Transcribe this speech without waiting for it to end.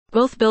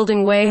Wealth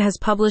Building Way has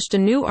published a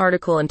new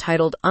article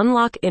entitled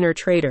Unlock Inner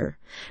Trader,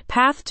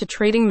 Path to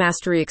Trading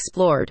Mastery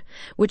Explored,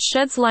 which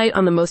sheds light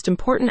on the most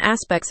important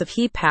aspects of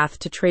the path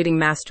to trading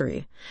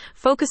mastery,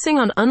 focusing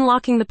on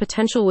unlocking the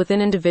potential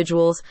within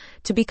individuals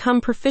to become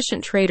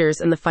proficient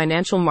traders in the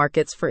financial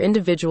markets for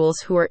individuals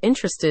who are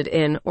interested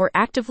in or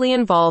actively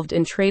involved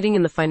in trading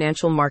in the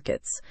financial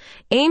markets,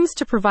 aims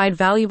to provide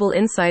valuable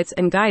insights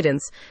and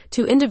guidance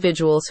to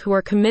individuals who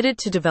are committed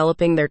to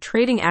developing their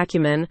trading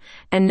acumen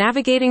and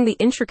navigating the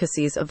intricacies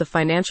of the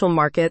financial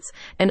markets,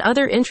 and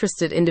other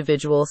interested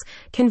individuals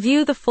can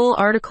view the full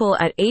article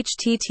at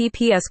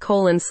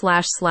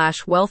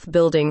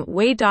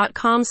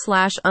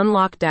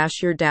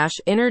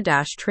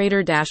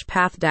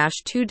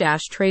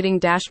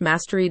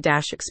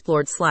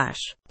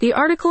The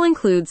article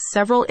includes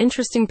several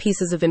interesting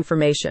pieces of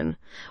information.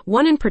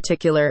 One in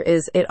particular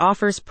is it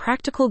offers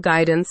practical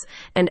guidance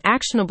and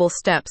actionable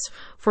steps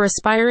for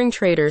aspiring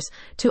traders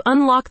to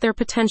unlock their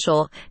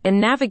potential and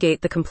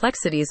navigate the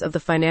complexities of the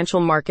financial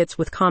markets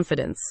with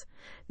confidence.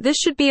 This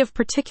should be of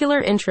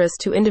particular interest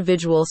to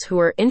individuals who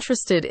are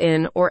interested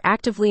in or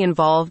actively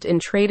involved in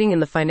trading in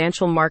the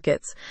financial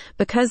markets,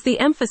 because the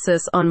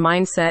emphasis on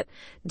mindset,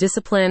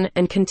 discipline,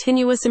 and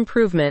continuous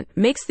improvement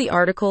makes the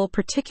article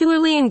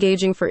particularly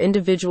engaging for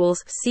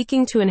individuals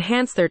seeking to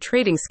enhance their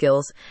trading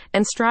skills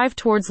and strive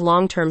towards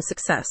long-term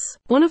success.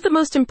 One of the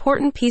most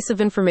important pieces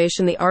of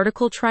information the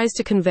article tries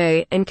to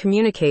convey and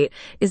communicate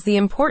is the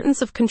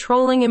importance of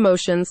controlling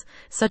emotions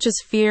such as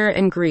fear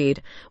and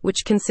greed,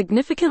 which can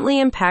significantly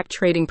impact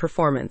trading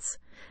performance.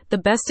 The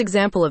best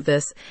example of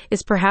this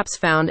is perhaps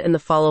found in the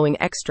following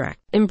extract.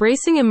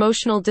 Embracing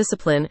emotional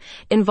discipline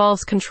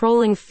involves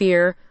controlling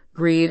fear,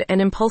 greed, and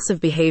impulsive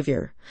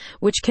behavior,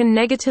 which can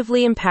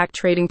negatively impact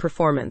trading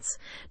performance.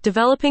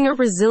 Developing a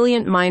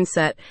resilient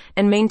mindset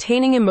and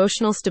maintaining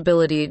emotional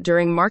stability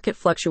during market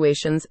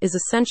fluctuations is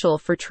essential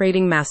for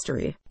trading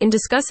mastery. In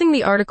discussing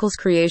the article's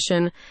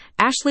creation,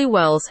 Ashley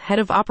Wells, head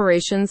of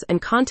operations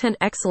and content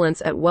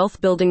excellence at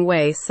Wealth Building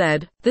Way,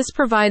 said, "This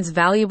provides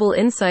valuable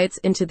insights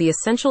into the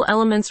essential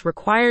elements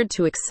required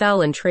to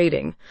excel in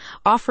trading,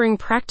 offering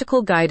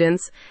practical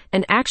guidance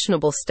and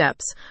actionable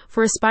steps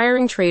for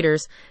aspiring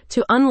traders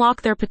to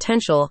unlock their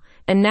potential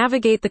and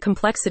navigate the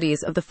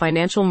complexities of the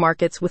financial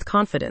markets with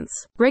confidence."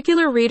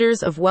 Regular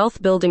readers of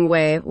Wealth Building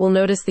Way will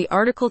notice the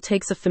article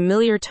takes a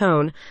familiar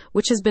tone,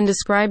 which has been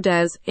described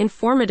as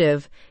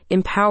informative,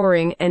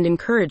 empowering, and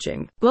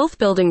encouraging. Wealth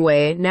Building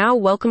Way now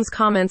welcomes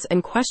comments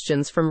and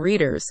questions from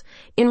readers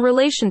in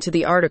relation to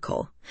the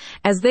article,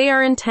 as they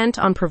are intent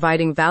on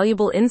providing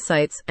valuable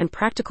insights and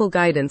practical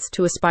guidance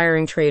to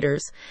aspiring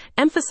traders,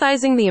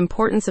 emphasizing the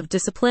importance of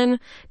discipline,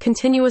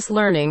 continuous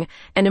learning,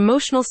 and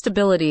emotional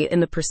stability in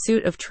the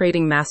pursuit of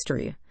trading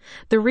mastery.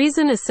 The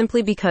reason is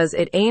simply because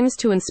it aims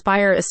to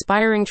inspire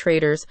aspiring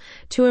traders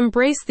to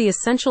embrace the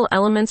essential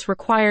elements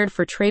required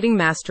for trading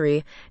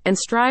mastery and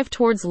strive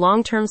towards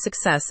long-term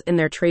success in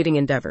their trading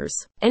endeavors.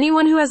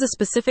 Anyone who has a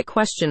specific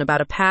question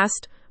about a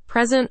past,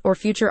 present, or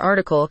future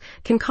article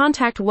can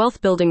contact Wealth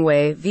Building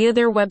Way via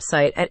their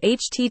website at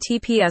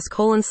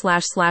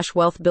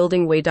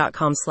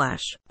https://wealthbuildingway.com/.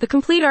 The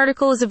complete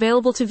article is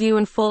available to view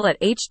in full at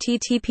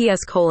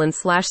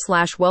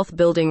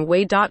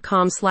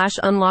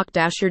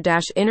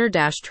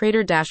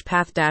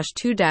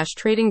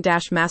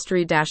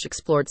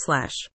https://wealthbuildingway.com/unlock-your-inner-trader-path-to-trading-mastery-explored/.